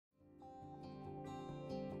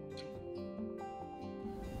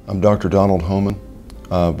I'm Dr. Donald Hohman,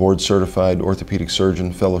 board-certified orthopedic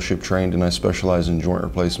surgeon, fellowship trained, and I specialize in joint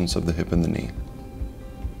replacements of the hip and the knee.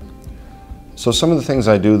 So some of the things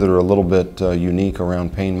I do that are a little bit unique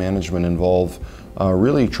around pain management involve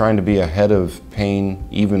really trying to be ahead of pain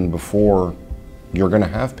even before you're going to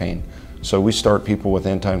have pain. So we start people with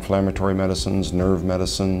anti-inflammatory medicines, nerve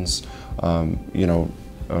medicines.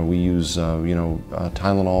 We use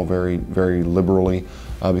Tylenol very liberally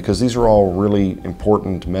because these are all really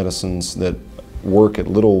important medicines that work at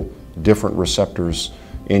little different receptors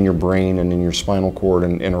in your brain and in your spinal cord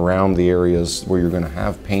and around the areas where you're going to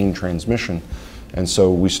have pain transmission. And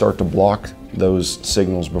so we start to block those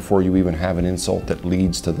signals before you even have an insult that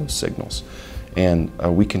leads to those signals. And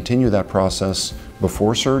we continue that process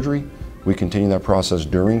before surgery. We continue that process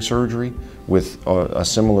during surgery with a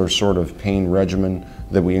similar sort of pain regimen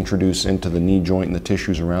that we introduce into the knee joint and the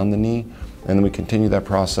tissues around the knee. And then we continue that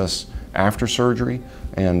process after surgery.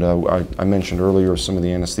 And I mentioned earlier some of the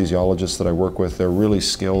anesthesiologists that I work with. They're really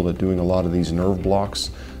skilled at doing a lot of these nerve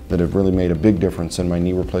blocks that have really made a big difference in my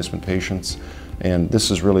knee replacement patients. And this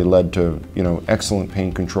has really led to excellent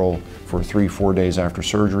pain control for 3-4 days after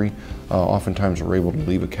surgery. Oftentimes we're able to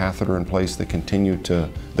leave a catheter in place that can continue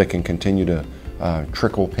to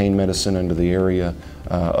trickle pain medicine into the area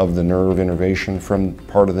of the nerve innervation from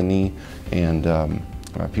part of the knee, and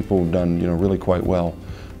people have done really quite well.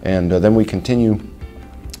 And then we continue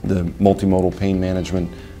the multimodal pain management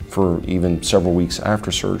for even several weeks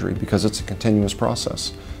after surgery because it's a continuous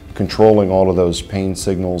process, controlling all of those pain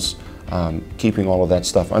signals, keeping all of that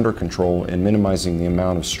stuff under control and minimizing the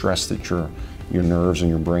amount of stress that your nerves and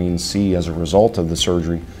your brain see as a result of the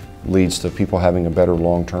surgery leads to people having a better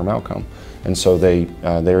long-term outcome. And so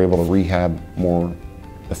they're able to rehab more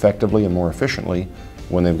effectively and more efficiently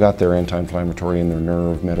when they've got their anti-inflammatory and their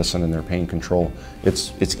nerve medicine and their pain control.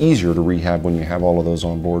 It's easier to rehab when you have all of those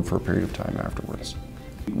on board for a period of time afterwards.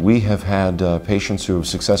 We have had patients who have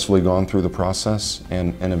successfully gone through the process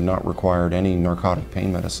and have not required any narcotic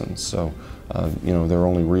pain medicines. So, their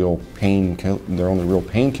only real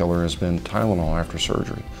painkiller has been Tylenol after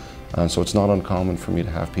surgery. So it's not uncommon for me to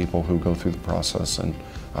have people who go through the process and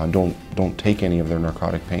don't take any of their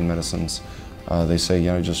narcotic pain medicines. They say,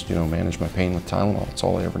 I just manage my pain with Tylenol. That's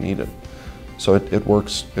all I ever needed. So it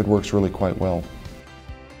works really quite well.